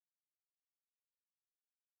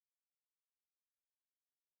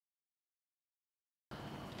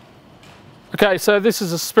Okay, so this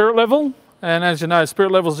is a spirit level, and as you know,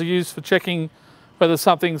 spirit levels are used for checking whether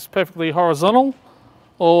something's perfectly horizontal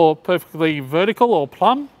or perfectly vertical or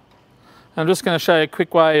plumb. I'm just going to show you a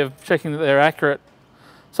quick way of checking that they're accurate.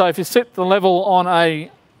 So if you set the level on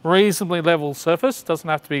a reasonably level surface, doesn't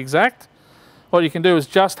have to be exact, what you can do is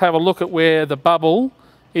just have a look at where the bubble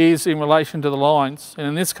is in relation to the lines. And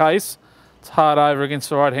in this case, it's hard over against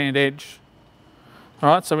the right-hand edge. All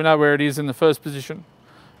right, so we know where it is in the first position.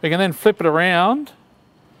 We can then flip it around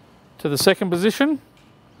to the second position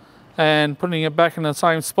and putting it back in the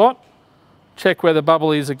same spot, check where the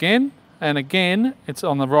bubble is again, and again, it's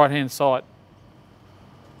on the right-hand side.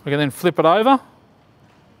 We can then flip it over.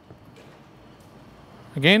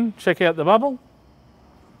 Again, check out the bubble,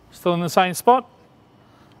 still in the same spot,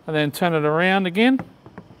 and then turn it around again.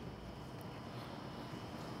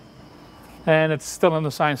 And it's still in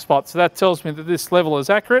the same spot. So that tells me that this level is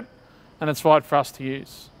accurate and it's right for us to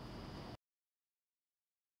use.